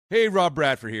Hey, Rob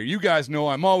Bradford here. You guys know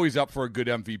I'm always up for a good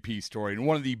MVP story, and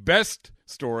one of the best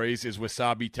stories is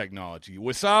Wasabi Technology.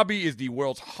 Wasabi is the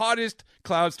world's hottest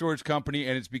cloud storage company,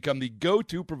 and it's become the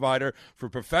go-to provider for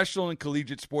professional and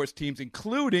collegiate sports teams,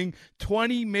 including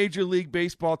 20 Major League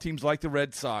Baseball teams like the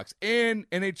Red Sox and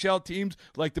NHL teams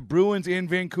like the Bruins and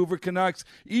Vancouver Canucks.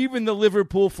 Even the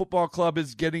Liverpool Football Club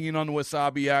is getting in on the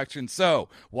Wasabi action. So,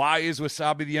 why is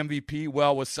Wasabi the MVP?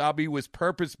 Well, Wasabi was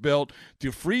purpose-built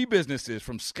to free businesses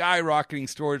from skyrocketing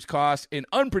storage costs and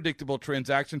unpredictable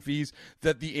transaction fees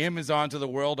that the Amazons of the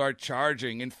world are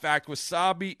charging. In fact,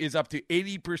 Wasabi is up to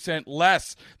 80%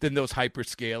 less than those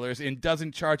hyperscalers and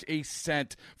doesn't charge a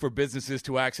cent for businesses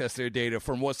to access their data.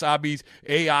 From Wasabi's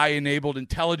AI-enabled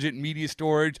intelligent media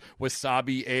storage,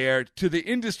 Wasabi Air, to the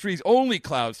industry's only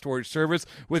cloud storage service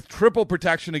with triple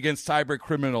protection against cyber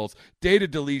criminals, data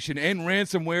deletion, and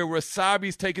ransomware,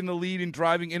 Wasabi's taken the lead in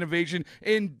driving innovation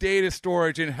in data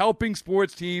storage and helping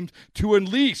sports teams to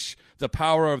unleash the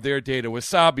power of their data.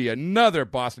 Wasabi, another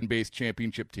Boston-based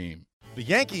championship team. The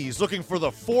Yankees looking for the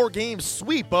 4-game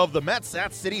sweep of the Mets at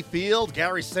Citi Field.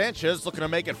 Gary Sanchez looking to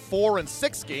make it 4 in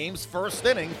 6 games. First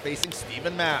inning facing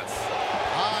Steven Matz.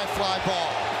 High fly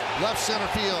ball, left center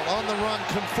field, on the run,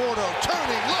 Conforto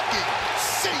turning, looking,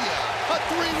 see ya! A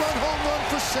 3-run home run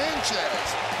for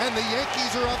Sanchez, and the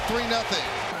Yankees are up 3-0.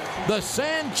 The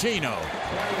Sanchino.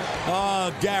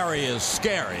 Gary is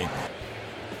scary.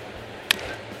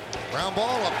 Ground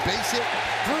ball, a base hit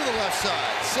through the left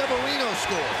side. Severino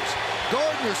scores.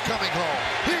 Gardner's coming home.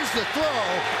 Here's the throw,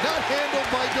 not handled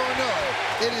by d'Arnaud.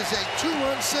 It is a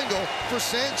 2-run single for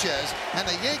Sanchez, and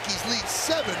the Yankees lead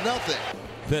 7-0.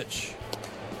 Pitch.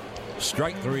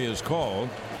 Strike 3 is called.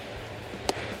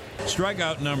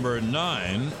 Strikeout number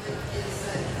 9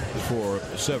 for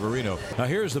Severino. Now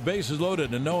here's the bases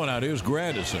loaded and no one out. Here's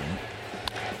Grandison.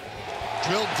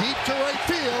 Drilled deep to right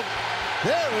field.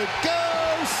 There it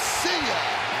goes. See ya.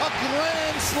 A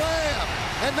grand slam.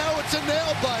 And now it's a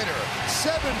nail biter.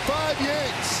 7-5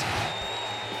 Yanks.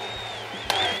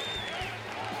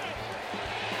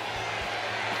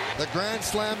 The grand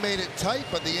slam made it tight,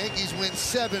 but the Yankees win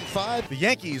 7-5. The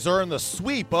Yankees earn the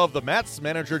sweep of the Mets.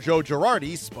 Manager Joe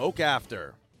Girardi spoke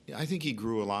after. I think he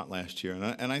grew a lot last year,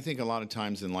 and I think a lot of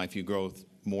times in life you grow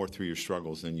more through your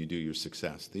struggles than you do your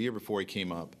success. The year before he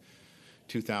came up,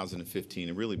 2015,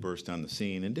 it really burst on the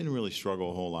scene and didn't really struggle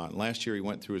a whole lot. Last year he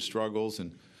went through his struggles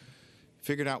and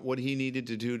figured out what he needed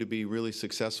to do to be really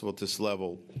successful at this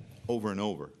level over and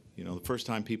over. You know, the first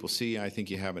time people see you, I think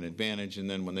you have an advantage, and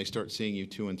then when they start seeing you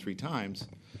 2 and 3 times,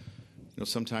 you know,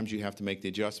 sometimes you have to make the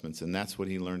adjustments, and that's what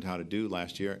he learned how to do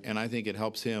last year, and I think it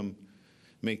helps him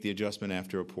make the adjustment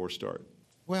after a poor start.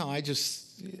 Well, I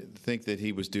just think that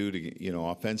he was due to, you know,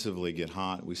 offensively get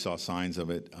hot. We saw signs of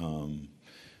it.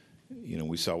 You know,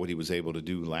 we saw what he was able to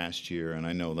do last year, and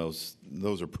I know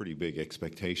those are pretty big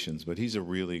expectations, but he's a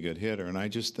really good hitter, and I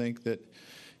just think that,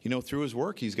 you know, through his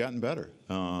work, he's gotten better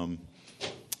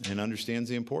and understands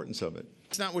the importance of it.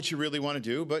 It's not what you really want to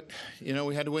do, but, you know,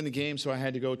 we had to win the game, so I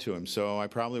had to go to him. So I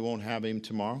probably won't have him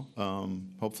tomorrow.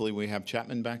 Hopefully we have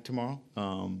Chapman back tomorrow.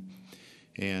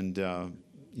 You know,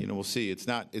 we'll see. It's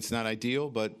not ideal,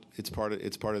 but it's part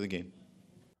of the game.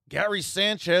 Gary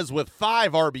Sanchez with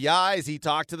 5 RBIs. He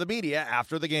talked to the media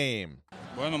after the game.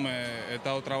 Bueno, he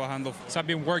estado trabajando. So I've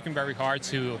been working very hard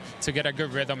to get a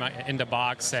good rhythm in the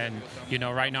box, and you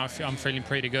know, right now I'm feeling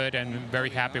pretty good and very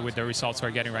happy with the results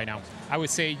we're getting right now. I would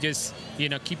say just, you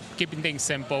know, keeping things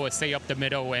simple, stay up the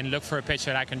middle, and look for a pitch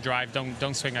that I can drive.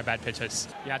 Don't swing at bad pitches.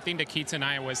 Yeah, I think the key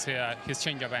tonight was his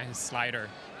changeup and his slider.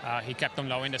 He kept them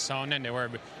low in the zone, and they were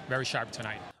very sharp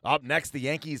tonight. Up next, the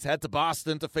Yankees head to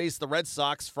Boston to face the Red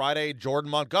Sox Friday.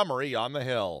 Jordan Montgomery on the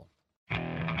hill.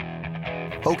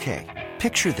 Okay,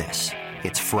 picture this.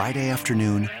 It's Friday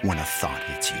afternoon when a thought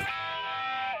hits you.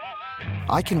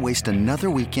 I can waste another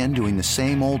weekend doing the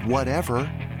same old whatever,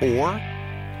 or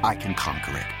I can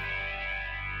conquer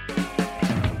it.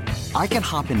 I can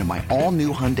hop into my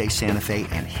all-new Hyundai Santa Fe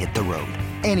and hit the road.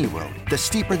 Any road. The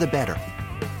steeper, the better.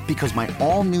 Because my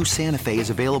all-new Santa Fe is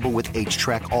available with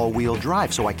H-Track all-wheel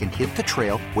drive, so I can hit the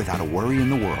trail without a worry in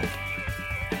the world.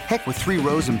 Heck, with 3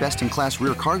 rows and best-in-class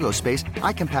rear cargo space,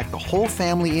 I can pack the whole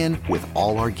family in with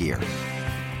all our gear.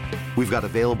 We've got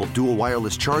available dual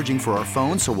wireless charging for our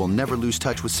phones, so we'll never lose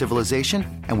touch with civilization,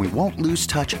 and we won't lose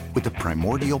touch with the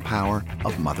primordial power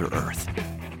of Mother Earth.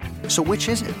 So which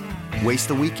is it? Waste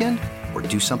the weekend or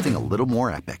do something a little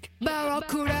more epic?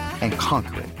 And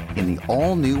conquer it in the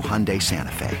all-new Hyundai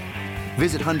Santa Fe.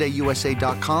 Visit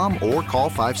HyundaiUSA.com or call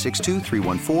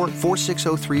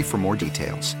 562-314-4603 for more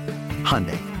details.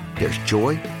 Hyundai, there's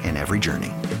joy in every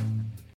journey.